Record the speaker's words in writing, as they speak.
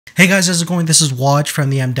Hey guys, how's it going? This is Watch from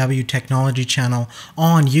the MW Technology channel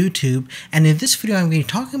on YouTube, and in this video I'm going to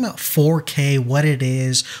be talking about 4K, what it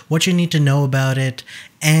is, what you need to know about it,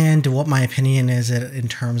 and what my opinion is in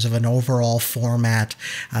terms of an overall format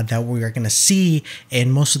that we are going to see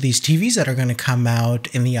in most of these TVs that are going to come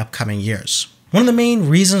out in the upcoming years. One of the main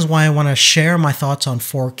reasons why I want to share my thoughts on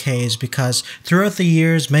 4K is because throughout the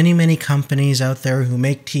years, many companies out there who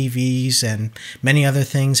make TVs and many other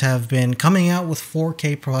things have been coming out with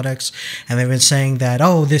 4K products, and they've been saying that,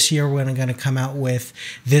 oh, this year we're going to come out with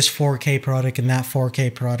this 4K product and that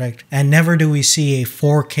 4K product, and never do we see a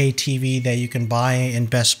 4K TV that you can buy in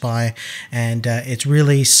Best Buy, and it's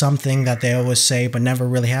really something that they always say but never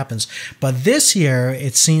really happens. But this year,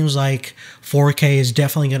 it seems like 4K is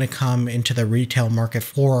definitely going to come into the retail market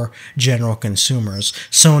for general consumers.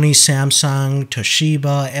 Sony, Samsung,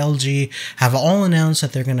 Toshiba, LG have all announced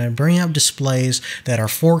that they're going to bring out displays that are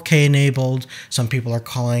 4K enabled. Some people are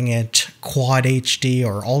calling it Quad HD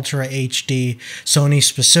or Ultra HD. Sony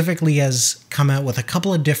specifically has come out with a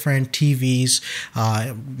couple of different TVs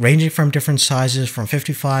ranging from different sizes from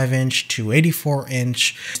 55-inch to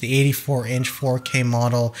 84-inch. The 84-inch 4K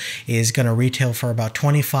model is going to retail for about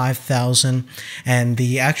 $25,000, and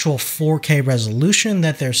the actual 4K resolution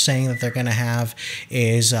that they're saying that they're going to have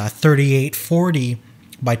is 3840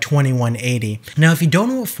 by 2180. Now, if you don't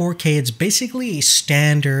know what 4K is, it's basically a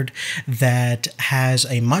standard that has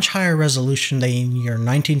a much higher resolution than your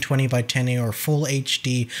 1920 by 1080 or full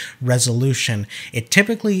HD resolution. It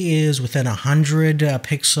typically is within 100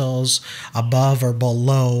 pixels above or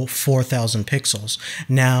below 4000 pixels.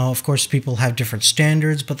 Now, of course, people have different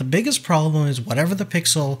standards, but the biggest problem is whatever the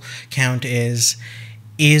pixel count is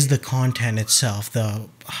the content itself.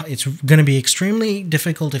 It's going to be extremely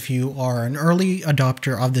difficult if you are an early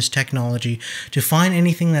adopter of this technology to find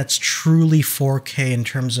anything that's truly 4K in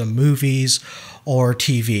terms of movies or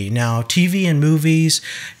TV. Now, TV and movies,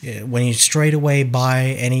 when you straight away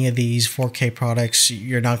buy any of these 4K products,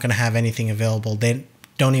 you're not going to have anything available. They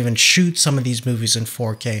don't even shoot some of these movies in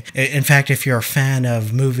 4K. In fact, if you're a fan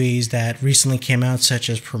of movies that recently came out,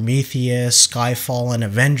 such as Prometheus, Skyfall, and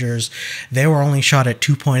Avengers, they were only shot at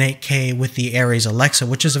 2.8K with the Ares Alexa,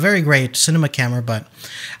 which is a very great cinema camera, but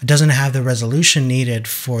it doesn't have the resolution needed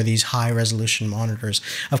for these high resolution monitors.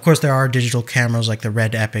 Of course, there are digital cameras like the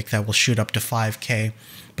Red Epic that will shoot up to 5K,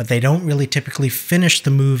 but they don't really typically finish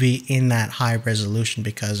the movie in that high resolution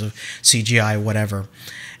because of CGI, whatever.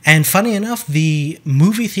 And funny enough, the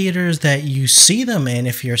movie theaters that you see them in,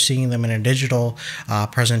 if you're seeing them in a digital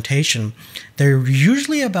presentation, they're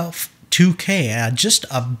usually about 2K, just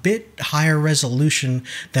a bit higher resolution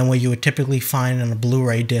than what you would typically find on a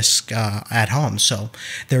Blu-ray disc at home. So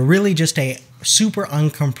they're really just a super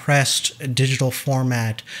uncompressed digital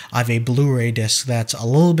format of a Blu-ray disc that's a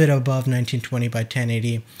little bit above 1920 by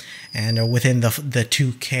 1080 and within the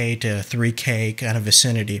 2K to 3K kind of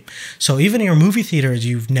vicinity. So even in your movie theaters,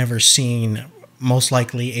 you've never seen most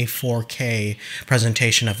likely a 4K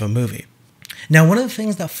presentation of a movie. Now, one of the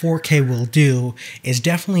things that 4K will do is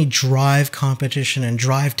definitely drive competition and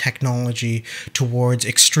drive technology towards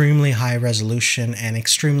extremely high resolution and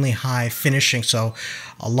extremely high finishing. So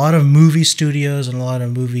a lot of movie studios and a lot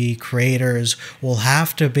of movie creators will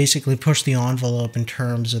have to basically push the envelope in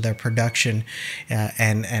terms of their production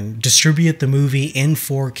and distribute the movie in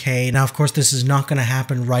 4K. Now, of course, this is not going to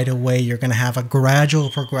happen right away. You're going to have a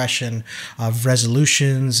gradual progression of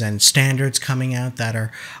resolutions and standards coming out that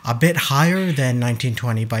are a bit higher than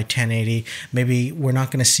 1920 by 1080. Maybe we're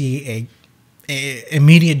not going to see a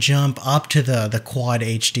immediate jump up to the Quad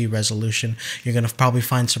HD resolution. You're going to probably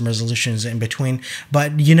find some resolutions in between,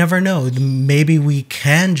 but you never know. Maybe we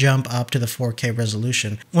can jump up to the 4K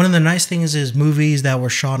resolution. One of the nice things is movies that were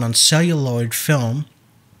shot on celluloid film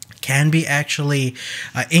can be actually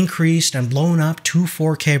increased and blown up to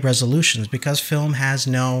 4K resolutions because film has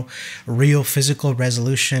no real physical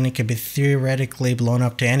resolution. It can be theoretically blown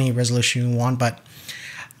up to any resolution you want, but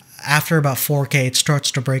after about 4K, it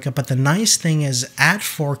starts to break up. But the nice thing is at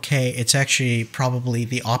 4K, it's actually probably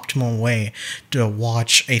the optimal way to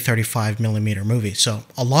watch a 35mm movie. So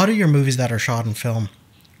a lot of your movies that are shot in film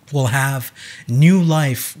will have new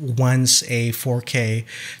life once a 4K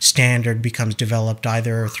standard becomes developed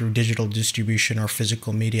either through digital distribution or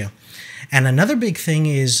physical media. And another big thing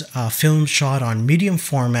is film shot on medium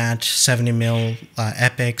format 70mm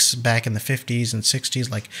epics back in the 50s and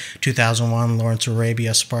 60s, like 2001, Lawrence of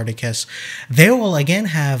Arabia, Spartacus. They will again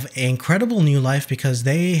have incredible new life because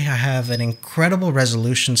they have an incredible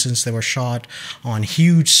resolution since they were shot on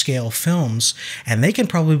huge scale films, and they can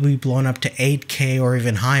probably be blown up to 8K or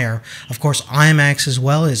even higher higher. Of course, IMAX as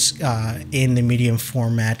well is in the medium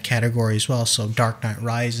format category as well. So Dark Knight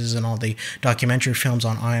Rises and all the documentary films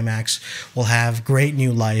on IMAX will have great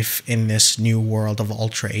new life in this new world of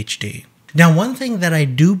Ultra HD. Now, one thing that I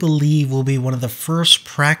do believe will be one of the first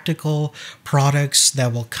practical products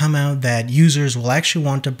that will come out that users will actually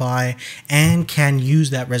want to buy and can use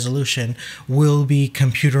that resolution will be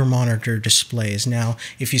computer monitor displays. Now,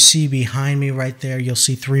 if you see behind me right there, you'll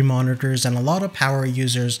see 3 monitors, and a lot of power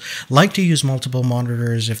users like to use multiple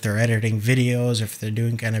monitors if they're editing videos, if they're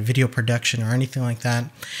doing kind of video production or anything like that.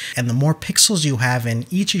 And the more pixels you have in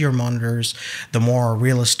each of your monitors, the more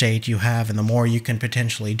real estate you have and the more you can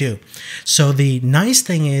potentially do. So the nice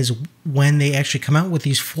thing is when they actually come out with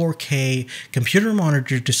these 4K computer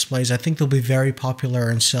monitor displays, I think they'll be very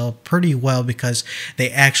popular and sell pretty well because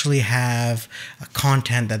they actually have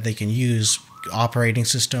content that they can use. Operating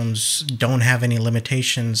systems don't have any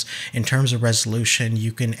limitations in terms of resolution.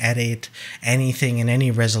 You can edit anything in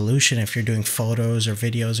any resolution if you're doing photos or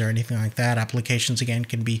videos or anything like that. Applications, again,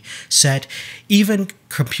 can be set. Even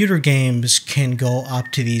computer games can go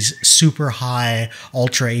up to these super high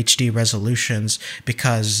Ultra HD resolutions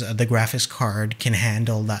because the graphics card can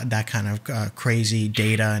handle that kind of crazy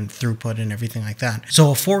data and throughput and everything like that.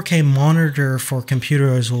 So a 4K monitor for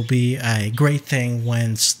computers will be a great thing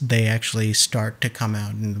once they actually start to come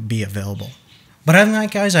out and be available. But other than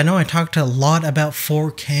that, guys, I know I talked a lot about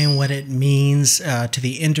 4K and what it means to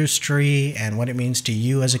the industry and what it means to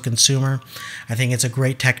you as a consumer. I think it's a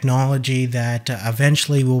great technology that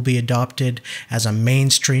eventually will be adopted as a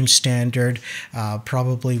mainstream standard,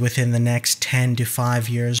 probably within the next 10 to 5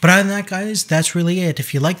 years. But other than that, guys, that's really it.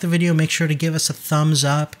 If you like the video, make sure to give us a thumbs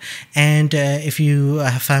up. And if you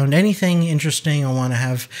have found anything interesting or want to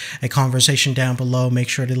have a conversation down below, make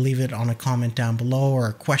sure to leave it on a comment down below or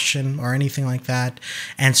a question or anything like that.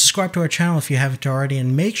 And subscribe to our channel if you haven't already,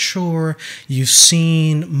 and make sure you've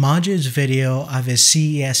seen Majid's video of his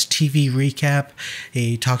CES TV recap.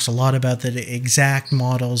 He talks a lot about the exact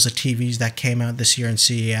models of TVs that came out this year in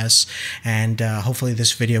CES, and hopefully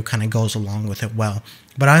this video kind of goes along with it well.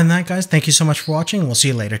 But other than that, guys, thank you so much for watching. We'll see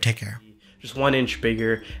you later. Take care. Just 1 inch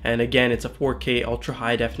bigger, and again, it's a 4K ultra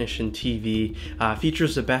high definition TV.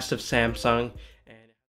 Features the best of Samsung.